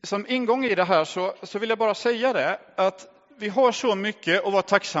som ingång i det här så vill jag bara säga det, att vi har så mycket att vara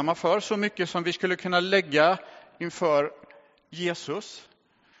tacksamma för, så mycket som vi skulle kunna lägga inför Jesus.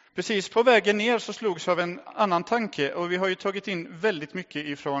 Precis på vägen ner så slogs av en annan tanke, och vi har ju tagit in väldigt mycket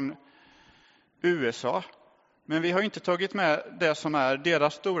ifrån USA. Men vi har inte tagit med det som är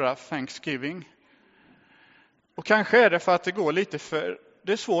deras stora Thanksgiving. Och kanske är det för att det går lite för...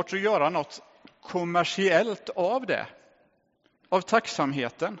 Det är svårt att göra något kommersiellt av det. Av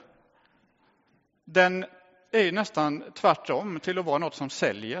tacksamheten. Den är ju nästan tvärtom till att vara något som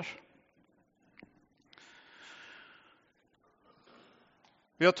säljer.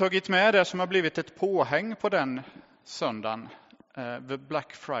 Vi har tagit med det som har blivit ett påhäng på den söndagen. The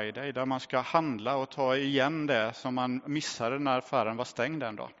Black Friday, där man ska handla och ta igen det som man missade när affären var stängd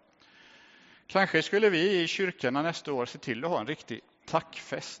en dag. Kanske skulle vi i kyrkorna nästa år se till att ha en riktig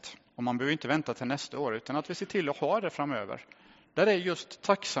tackfest. Och man behöver inte vänta till nästa år, utan att vi ser till att ha det framöver. Där är just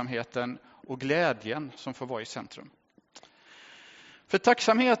tacksamheten och glädjen som får vara i centrum. För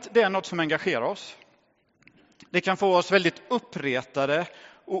tacksamhet, det är något som engagerar oss. Det kan få oss väldigt uppretade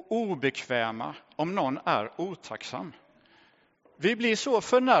och obekväma om någon är otacksam. Vi blir så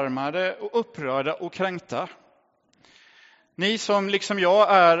förnärmade och upprörda och kränkta. Ni som liksom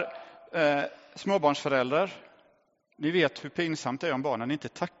jag är småbarnsföräldrar, ni vet hur pinsamt det är om barnen inte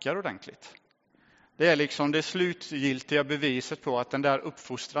tackar ordentligt. Det är liksom det slutgiltiga beviset på att den där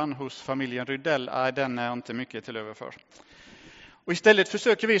uppfostran hos familjen Rydell, den är inte mycket till över för. Och istället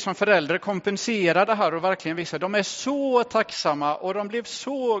försöker vi som föräldrar kompensera det här och verkligen visa att de är så tacksamma och de blev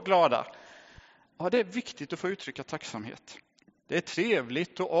så glada. Ja, det är viktigt att få uttrycka tacksamhet. Det är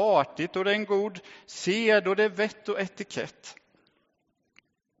trevligt och artigt och det är en god sed och det är vett och etikett.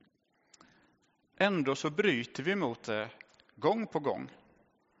 Ändå så bryter vi mot det gång på gång.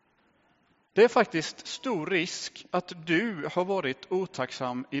 Det är faktiskt stor risk att du har varit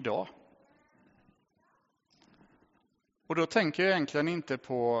otacksam idag. Och då tänker jag egentligen inte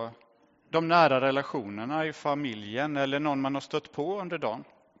på de nära relationerna i familjen eller någon man har stött på under dagen.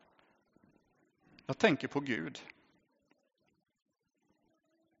 Jag tänker på Gud.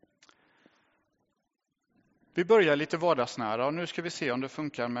 Vi börjar lite vardagsnära och nu ska vi se om det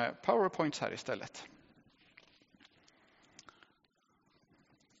funkar med PowerPoints här istället.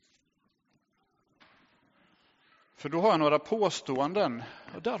 För då har jag några påståenden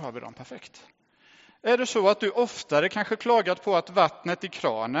och där har vi dem perfekt. Är det så att du oftare kanske klagat på att vattnet i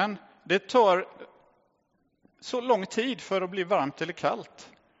kranen, det tar så lång tid för att bli varmt eller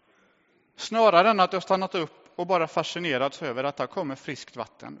kallt? Snarare än att du har stannat upp och bara fascinerats över att det kommer friskt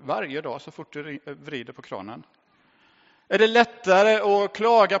vatten varje dag så fort du vrider på kranen. Är det lättare att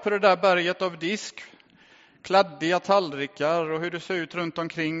klaga på det där berget av disk, kladdiga tallrikar och hur det ser ut runt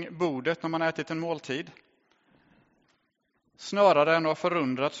omkring bordet när man ätit en måltid? Snarare än att ha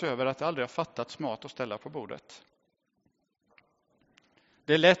förundrats över att det aldrig har fattats mat att ställa på bordet.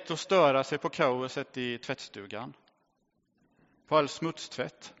 Det är lätt att störa sig på kaoset i tvättstugan. På all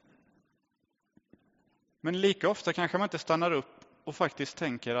smutstvätt. Men lika ofta kanske man inte stannar upp och faktiskt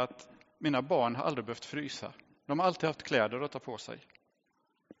tänker att mina barn har aldrig behövt frysa. De har alltid haft kläder att ta på sig.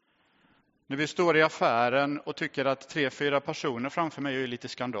 När vi står i affären och tycker att 3-4 personer framför mig är lite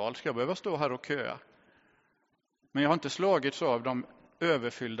skandal. Ska jag behöva stå här och köa? Men jag har inte slagits av de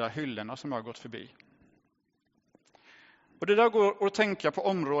överfyllda hyllorna som jag har gått förbi. Och det där går att tänka på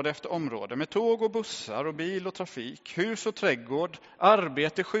område efter område. Med tåg och bussar och bil och trafik. Hus och trädgård.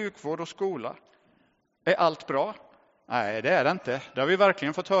 Arbete, sjukvård och skola. Är allt bra? Nej, det är det inte. Det har vi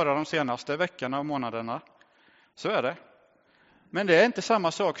verkligen fått höra de senaste veckorna och månaderna. Så är det. Men det är inte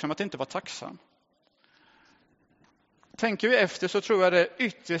samma sak som att inte vara tacksam. Tänker vi efter så tror jag det är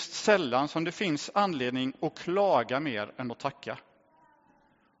ytterst sällan som det finns anledning att klaga mer än att tacka.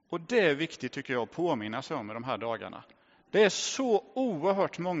 Och det är viktigt tycker jag att påminna sig om i de här dagarna. Det är så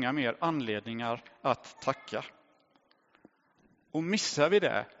oerhört många mer anledningar att tacka. Och missar vi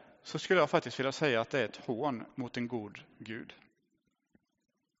det så skulle jag faktiskt vilja säga att det är ett hån mot en god Gud.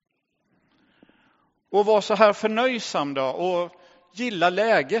 Och vara så här förnöjsam då och gilla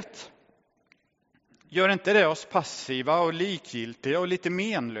läget. Gör inte det oss passiva och likgiltiga och lite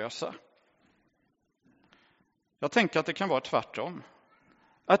menlösa? Jag tänker att det kan vara tvärtom.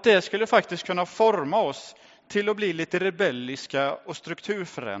 Att det skulle faktiskt kunna forma oss till att bli lite rebelliska och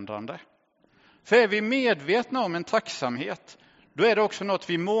strukturförändrande. För är vi medvetna om en tacksamhet, då är det också något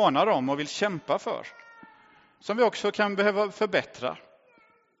vi månar om och vill kämpa för. Som vi också kan behöva förbättra.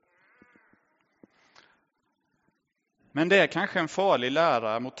 Men det är kanske en farlig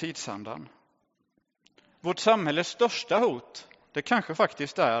lära mot tidsandan. Vårt samhälles största hot, det kanske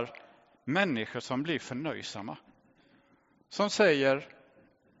faktiskt är människor som blir förnöjsamma. Som säger,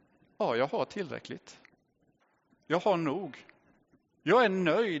 Ja, jag har tillräckligt. Jag har nog. Jag är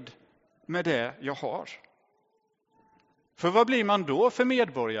nöjd med det jag har. För vad blir man då för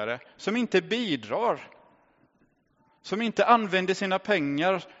medborgare som inte bidrar? Som inte använder sina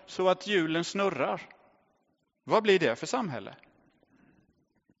pengar så att hjulen snurrar? Vad blir det för samhälle?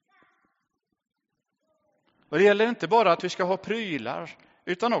 Och det gäller inte bara att vi ska ha prylar,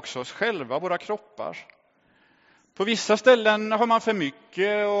 utan också oss själva, våra kroppar. På vissa ställen har man för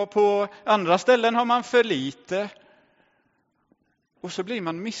mycket och på andra ställen har man för lite. Och så blir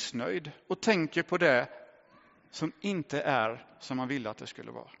man missnöjd och tänker på det som inte är som man ville att det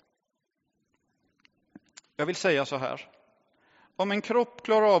skulle vara. Jag vill säga så här. Om en kropp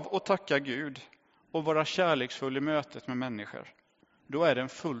klarar av att tacka Gud och vara kärleksfull i mötet med människor, då är det en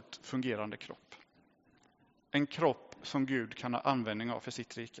fullt fungerande kropp. En kropp som Gud kan ha användning av för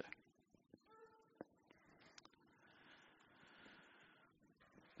sitt rike.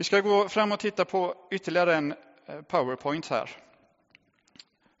 Vi ska gå fram och titta på ytterligare en PowerPoint här.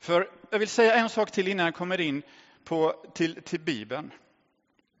 För jag vill säga en sak till innan jag kommer in till Bibeln.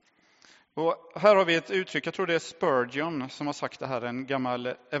 Och här har vi ett uttryck, jag tror det är Spurgeon som har sagt det här, en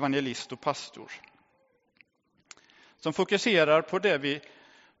gammal evangelist och pastor. Som fokuserar på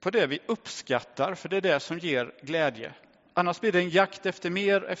det vi uppskattar, för det är det som ger glädje. Annars blir det en jakt efter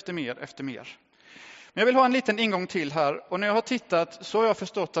mer. Men jag vill ha en liten ingång till här. Och när jag har tittat så har jag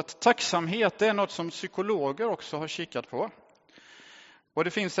förstått att tacksamhet är något som psykologer också har kikat på. Och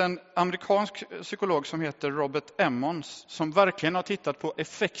det finns en amerikansk psykolog som heter Robert Emmons som verkligen har tittat på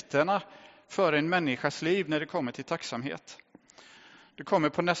effekterna för en människas liv när det kommer till tacksamhet. Det kommer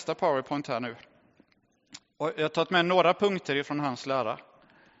på nästa PowerPoint här nu. Och jag har tagit med några punkter ifrån hans lära.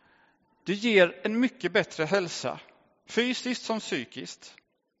 Det ger en mycket bättre hälsa, fysiskt som psykiskt.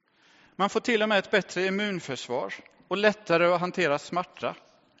 Man får till och med ett bättre immunförsvar och lättare att hantera smärta.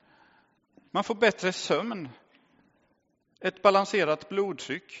 Man får bättre sömn, ett balanserat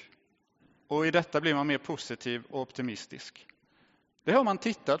blodtryck och i detta blir man mer positiv och optimistisk. Det har man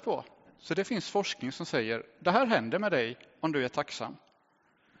tittat på, så det finns forskning som säger det här händer med dig om du är tacksam.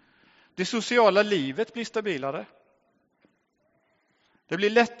 Det sociala livet blir stabilare. Det blir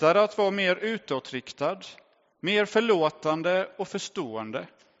lättare att vara mer utåtriktad, mer förlåtande och förstående.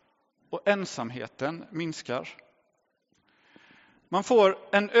 Och ensamheten minskar. Man får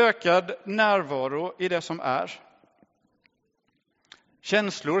en ökad närvaro i det som är.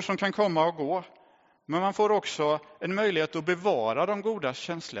 Känslor som kan komma och gå. Men man får också en möjlighet att bevara de goda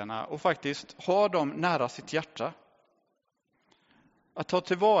känslorna och faktiskt ha dem nära sitt hjärta. Att ta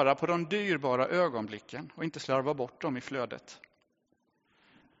tillvara på de dyrbara ögonblicken och inte slarva bort dem i flödet.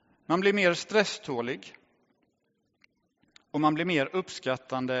 Man blir mer stresstålig. Och man blir mer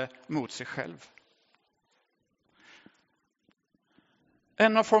uppskattande mot sig själv.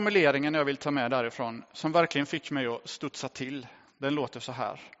 En av formuleringarna jag vill ta med därifrån som verkligen fick mig att studsa till, den låter så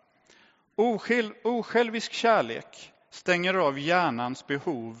här. Osjälvisk kärlek stänger av hjärnans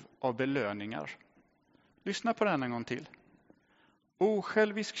behov av belöningar. Lyssna på den en gång till.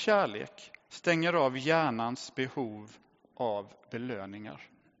 Osjälvisk kärlek stänger av hjärnans behov av belöningar.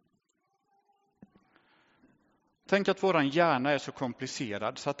 Tänk att våran hjärna är så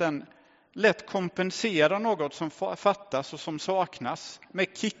komplicerad så att den lätt kompenserar något som fattas och som saknas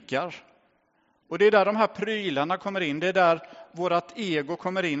med kickar. Och det är där de här prylarna kommer in. Det är där vårat ego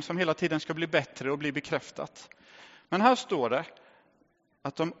kommer in som hela tiden ska bli bättre och bli bekräftat. Men här står det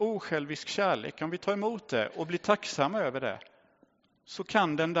att om osjälvisk kärlek, om vi tar emot det och blir tacksamma över det, så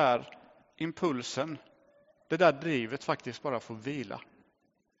kan den där impulsen, det där drivet faktiskt bara få vila.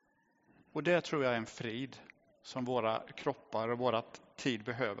 Och det tror jag är en frid som våra kroppar och vårat tid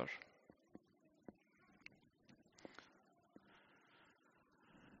behöver.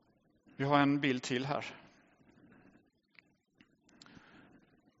 Vi har en bild till här.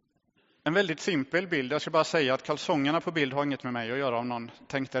 En väldigt simpel bild. Jag ska bara säga att kalsongerna på bild har inget med mig att göra om någon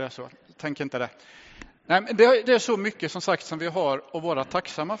tänkte det så. Tänk inte det. Nej, men det är så mycket som sagt som vi har att vara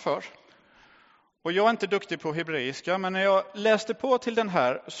tacksamma för. Och jag är inte duktig på hebreiska, men när jag läste på till den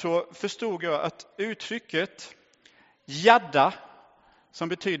här så förstod jag att uttrycket jadda, som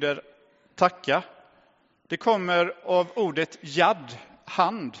betyder tacka, det kommer av ordet jad,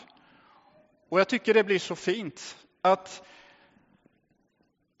 hand. Och jag tycker det blir så fint att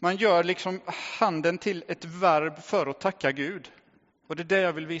man gör liksom handen till ett verb för att tacka Gud. Och det är det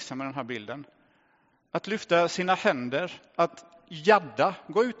jag vill visa med den här bilden. Att lyfta sina händer, att jadda,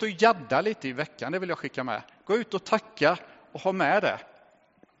 gå ut och jadda lite i veckan, det vill jag skicka med. Gå ut och tacka och ha med det.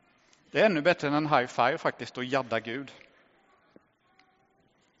 Det är ännu bättre än en high five faktiskt, att jadda Gud.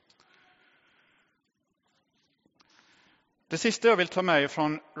 Det sista jag vill ta med är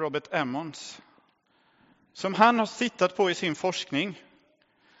från Robert Emmons, som han har tittat på i sin forskning.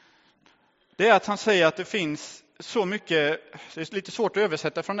 Det är att han säger att det finns så mycket, det är lite svårt att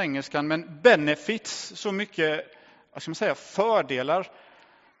översätta från engelskan, men benefits, så mycket, vad ska man säga, fördelar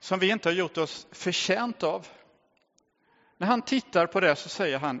som vi inte har gjort oss förtjänt av. När han tittar på det så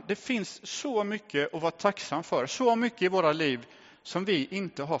säger han, det finns så mycket att vara tacksam för, så mycket i våra liv som vi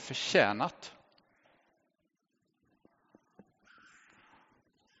inte har förtjänat.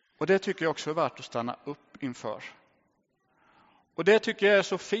 Och det tycker jag också är värt att stanna upp inför. Och det tycker jag är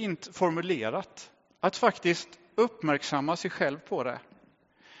så fint formulerat, att faktiskt uppmärksamma sig själv på det.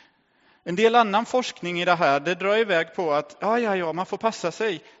 En del annan forskning i det här, det drar iväg på att man får passa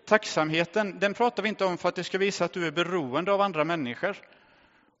sig. Tacksamheten, den pratar vi inte om för att det ska visa att du är beroende av andra människor.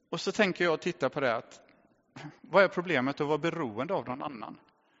 Och så tänker jag titta på det, att vad är problemet att vara beroende av någon annan?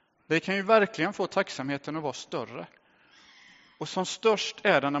 Det kan ju verkligen få tacksamheten att vara större. Och som störst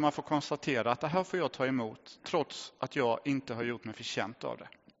är det när man får konstatera att det här får jag ta emot, trots att jag inte har gjort mig förtjänt av det.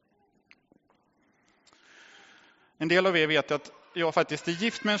 En del av er vet att jag faktiskt är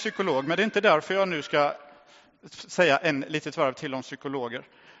gift med en psykolog, men det är inte därför jag nu ska säga en litet varv till om psykologer.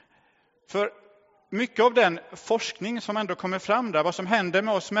 För mycket av den forskning som ändå kommer fram där, vad som händer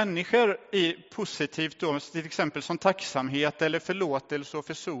med oss människor i positivt, då, till exempel som tacksamhet eller förlåtelse och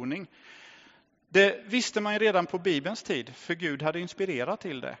försoning, det visste man ju redan på Bibelns tid, för Gud hade inspirerat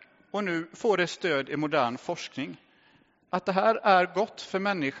till det. Och nu får det stöd i modern forskning. Att det här är gott för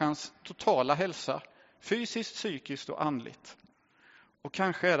människans totala hälsa, fysiskt, psykiskt och andligt. Och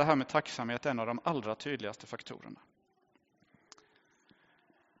kanske är det här med tacksamhet en av de allra tydligaste faktorerna.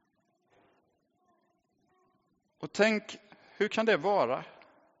 Och tänk, hur kan det vara?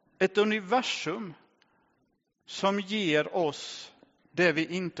 Ett universum som ger oss det vi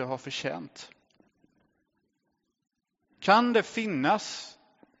inte har förtjänt. Kan det finnas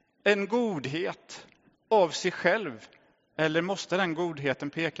en godhet av sig själv? Eller måste den godheten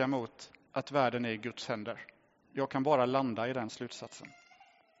peka mot att världen är i Guds händer? Jag kan bara landa i den slutsatsen.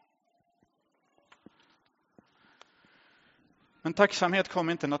 Men tacksamhet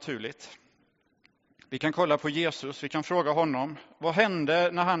kommer inte naturligt. Vi kan kolla på Jesus, vi kan fråga honom. Vad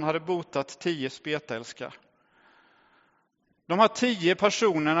hände när han hade botat 10 spetälska? De här 10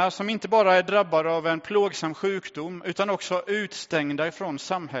 personerna som inte bara är drabbade av en plågsam sjukdom utan också utstängda ifrån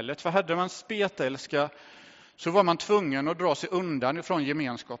samhället. För hade man spetälska så var man tvungen att dra sig undan ifrån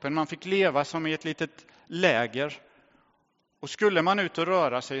gemenskapen. Man fick leva som i ett litet läger. Och skulle man ut och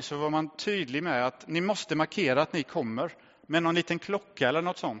röra sig så var man tydlig med att ni måste markera att ni kommer med någon liten klocka eller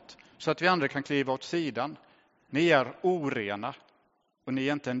något sånt. Så att vi andra kan kliva åt sidan. Ni är orena och ni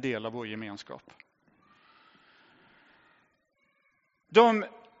är inte en del av vår gemenskap. De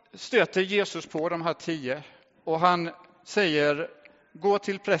stöter Jesus på, de här 10, och han säger, gå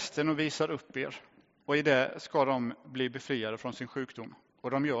till prästen och visar upp er. Och i det ska de bli befriade från sin sjukdom.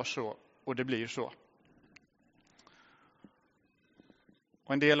 Och de gör så, och det blir så.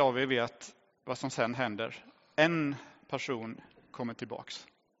 Och en del av er vet vad som sen händer. En person kommer tillbaks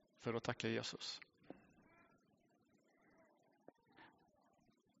för att tacka Jesus.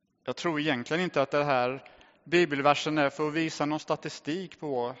 Jag tror egentligen inte att det här bibelversen är för att visa någon statistik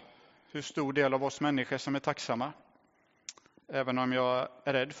på hur stor del av oss människor som är tacksamma. Även om jag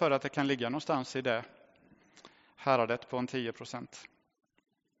är rädd för att det kan ligga någonstans i det häradet på en 10%.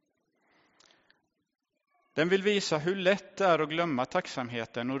 Den vill visa hur lätt det är att glömma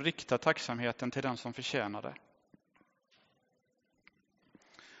tacksamheten och rikta tacksamheten till den som förtjänar det.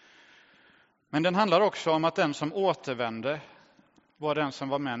 Men den handlar också om att den som återvände var den som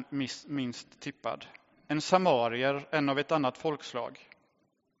var minst tippad. En samarier, en av ett annat folkslag.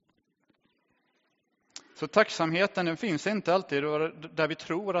 Så tacksamheten, den finns inte alltid där vi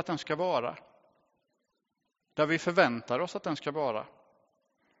tror att den ska vara. Där vi förväntar oss att den ska vara.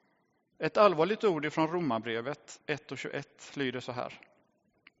 Ett allvarligt ord ifrån Romarbrevet 1:21 lyder så här.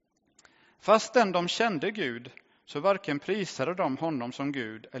 Fastän de kände Gud så varken prisade de honom som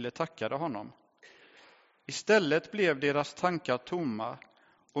Gud eller tackade honom. Istället blev deras tankar tomma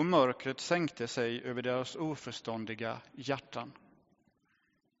och mörkret sänkte sig över deras oförståndiga hjärtan.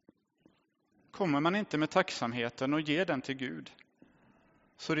 Kommer man inte med tacksamheten och ger den till Gud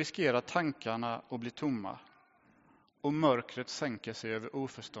så riskerar tankarna att bli tomma och mörkret sänker sig över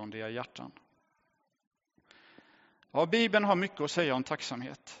oförståndiga hjärtan. Ja, Bibeln har mycket att säga om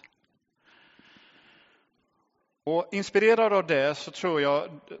tacksamhet. Och inspirerad av det så tror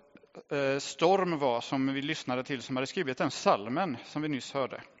jag Storm var, som vi lyssnade till, som hade skrivit den salmen som vi nyss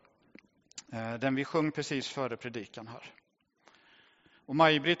hörde. Den vi sjöng precis före predikan här. Och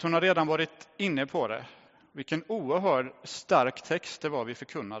Maj-Britt, hon har redan varit inne på det. Vilken oerhörd stark text det var vi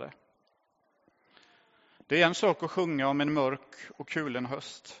förkunnade. Det är en sak att sjunga om en mörk och kulen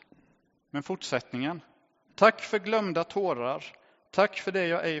höst. Men fortsättningen. Tack för glömda tårar. Tack för det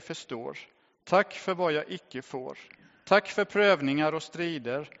jag ej förstår. Tack för vad jag icke får. Tack för prövningar och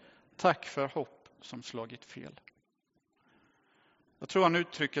strider. Tack för hopp som slagit fel. Jag tror han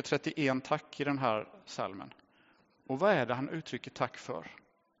uttrycker 31 tack i den här psalmen. Och vad är det han uttrycker tack för?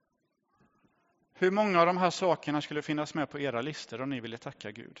 Hur många av de här sakerna skulle finnas med på era listor om ni ville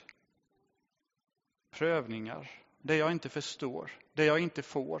tacka Gud? Prövningar, det jag inte förstår, det jag inte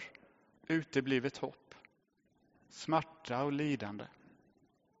får, uteblivet hopp, smärta och lidande.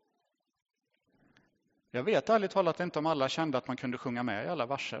 Jag vet ärligt talat inte om alla kände att man kunde sjunga med i alla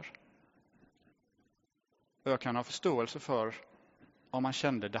verser. Och jag kan ha förståelse för om man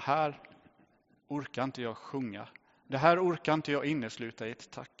kände det här orkar inte jag sjunga. Det här orkar inte jag innesluta i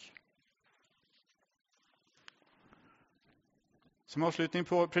ett tack. Som avslutning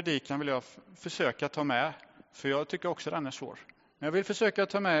på predikan vill jag försöka ta med, för jag tycker också den är svår. Men jag vill försöka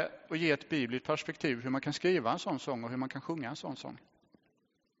ta med och ge ett bibliskt perspektiv hur man kan skriva en sån sång och hur man kan sjunga en sån sång.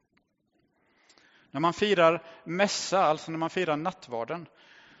 När man firar mässa, alltså när man firar nattvarden,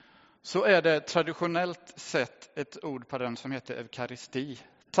 så är det traditionellt sett ett ord på den som heter eukaristi,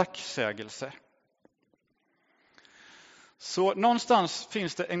 tacksägelse. Så någonstans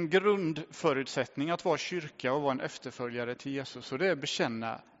finns det en grundförutsättning att vara kyrka och vara en efterföljare till Jesus, och det är att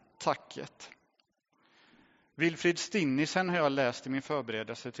bekänna tacket. Wilfrid Stinnisen har jag läst i min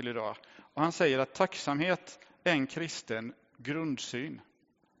förberedelse till idag, och han säger att tacksamhet är en kristen grundsyn.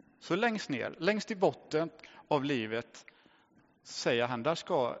 Så längst ner, längst i botten av livet, säger han, där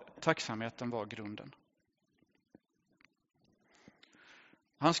ska tacksamheten vara grunden.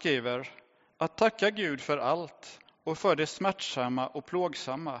 Han skriver att tacka Gud för allt och för det smärtsamma och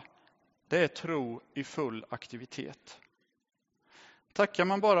plågsamma, det är tro i full aktivitet. Tackar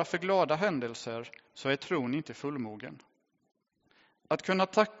man bara för glada händelser så är tron inte fullmogen. Att kunna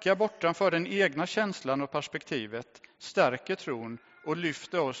tacka bortanför den egna känslan och perspektivet stärker tron och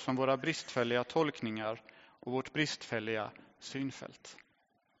lyfter oss från våra bristfälliga tolkningar och vårt bristfälliga synfält.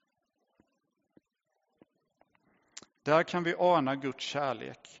 Där kan vi ana Guds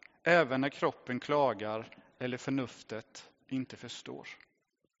kärlek, även när kroppen klagar eller förnuftet inte förstår.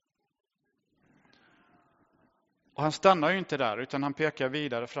 Och han stannar ju inte där, utan han pekar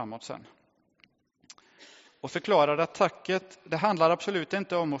vidare framåt sen. Och förklarar att tacket, det handlar absolut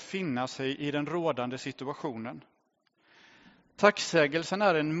inte om att finna sig i den rådande situationen. Tacksägelsen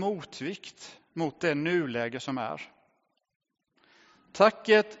är en motvikt mot det nuläge som är.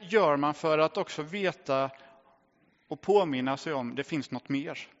 Tacket gör man för att också veta och påminna sig om det finns något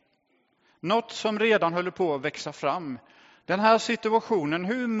mer. Något som redan håller på att växa fram. Den här situationen,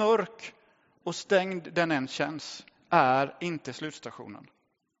 hur mörk och stängd den än känns, är inte slutstationen.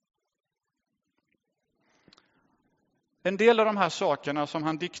 En del av de här sakerna som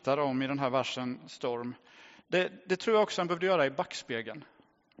han diktar om i den här versen Storm, det tror jag också han behövde göra i backspegeln.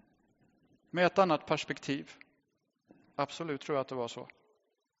 Med ett annat perspektiv. Absolut tror jag att det var så.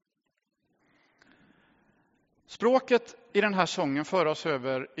 Språket i den här sången för oss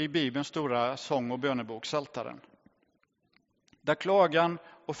över i Bibelns stora sång- och bönebok, Psaltaren. Där klagan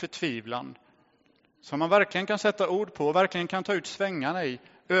och förtvivlan, som man verkligen kan sätta ord på och verkligen kan ta ut svängarna i,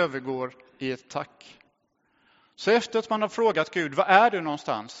 övergår i ett tack. Så efter att man har frågat Gud, var är du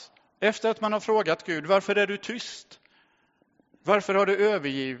någonstans? Efter att man har frågat Gud, varför är du tyst? Varför har du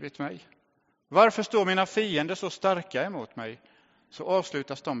övergivit mig? Varför står mina fiender så starka emot mig? Så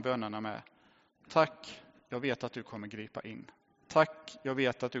avslutas de bönerna med, tack, jag vet att du kommer gripa in. Tack, jag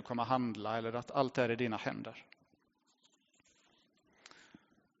vet att du kommer handla, eller att allt är i dina händer.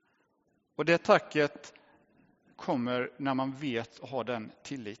 Och det tacket kommer när man vet och har den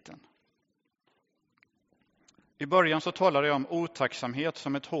tilliten. I början så talade jag om otacksamhet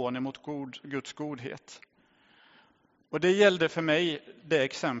som ett hån emot Guds godhet. Och det gällde för mig det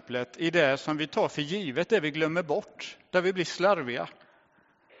exemplet i det som vi tar för givet, det vi glömmer bort, där vi blir slarviga.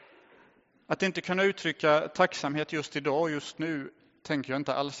 Att inte kunna uttrycka tacksamhet just idag och just nu tänker jag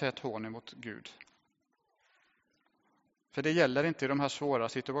inte alls är ett hån emot Gud. För det gäller inte i de här svåra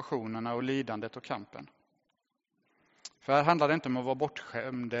situationerna och lidandet och kampen. För här handlar det inte om att vara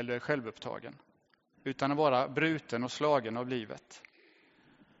bortskämd eller självupptagen, utan att vara bruten och slagen av livet.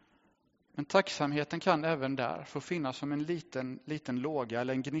 Men tacksamheten kan även där få finnas som en liten låga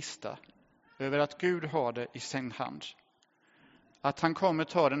eller en gnista över att Gud har det i sin hand. Att han kommer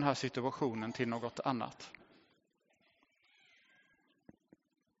ta den här situationen till något annat.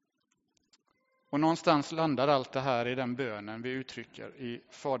 Och någonstans landar allt det här i den bönen vi uttrycker i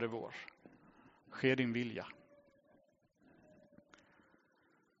Fader vår. ske din vilja.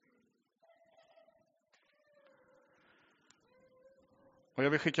 Och jag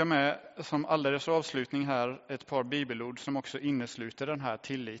vill skicka med som alldeles avslutning här ett par bibelord som också innesluter den här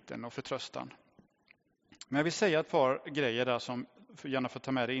tilliten och förtröstan. Men jag vill säga ett par grejer där som gärna får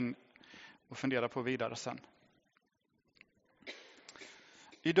ta med dig in och fundera på vidare sen.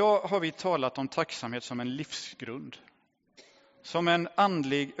 Idag har vi talat om tacksamhet som en livsgrund. Som en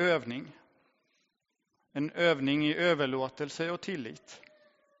andlig övning. En övning i överlåtelse och tillit.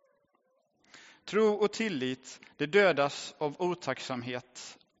 Tro och tillit, det dödas av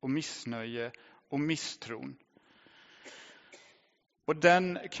otacksamhet och missnöje och misstron. Och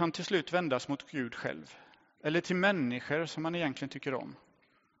den kan till slut vändas mot Gud själv. Eller till människor som man egentligen tycker om.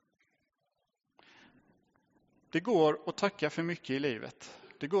 Det går att tacka för mycket i livet.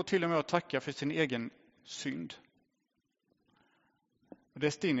 Det går till och med att tacka för sin egen synd. Och det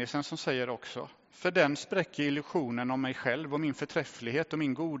är Stinnesen som säger också. För den spräcker illusionen om mig själv och min förträfflighet och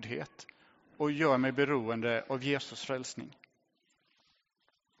min godhet. Och gör mig beroende av Jesus frälsning.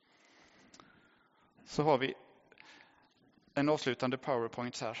 Så har vi en avslutande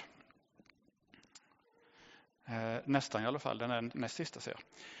PowerPoint här. Nästan i alla fall, den är näst sista ser jag.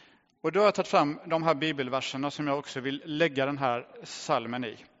 Och då har jag tagit fram de här bibelverserna som jag också vill lägga den här salmen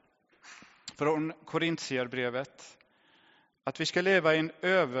i. Från Korintierbrevet. Att vi ska leva i en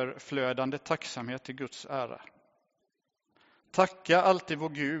överflödande tacksamhet till Guds ära. Tacka alltid vår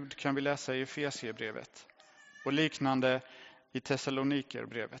Gud kan vi läsa i Efesierbrevet. Och liknande i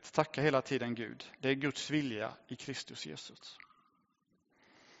Thessalonikerbrevet. Tacka hela tiden Gud. Det är Guds vilja i Kristus Jesus.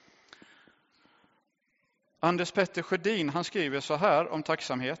 Anders Petter Sjödin, han skriver så här om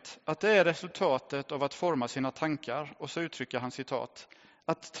tacksamhet. Att det är resultatet av att forma sina tankar. Och så uttrycker han citat.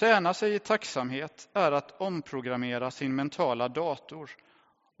 Att träna sig i tacksamhet är att omprogrammera sin mentala dator.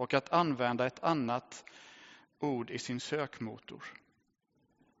 Och att använda ett annat ord i sin sökmotor.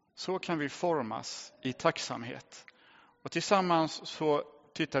 Så kan vi formas i tacksamhet. Och tillsammans så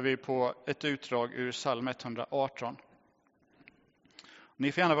tittar vi på ett utdrag ur psalm 118.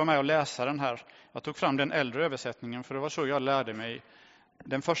 Ni får gärna vara med och läsa den här. Jag tog fram den äldre översättningen för det var så jag lärde mig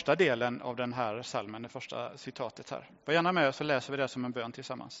den första delen av den här psalmen, det första citatet här. Var gärna med så läser vi det som en bön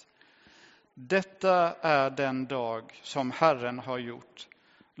tillsammans. Detta är den dag som Herren har gjort.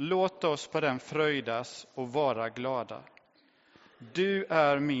 Låt oss på den fröjdas och vara glada. Du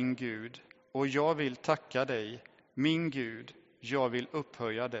är min Gud och jag vill tacka dig, min Gud, jag vill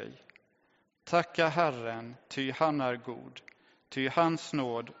upphöja dig. Tacka Herren, ty han är god, ty hans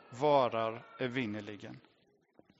nåd varar evinnerligen.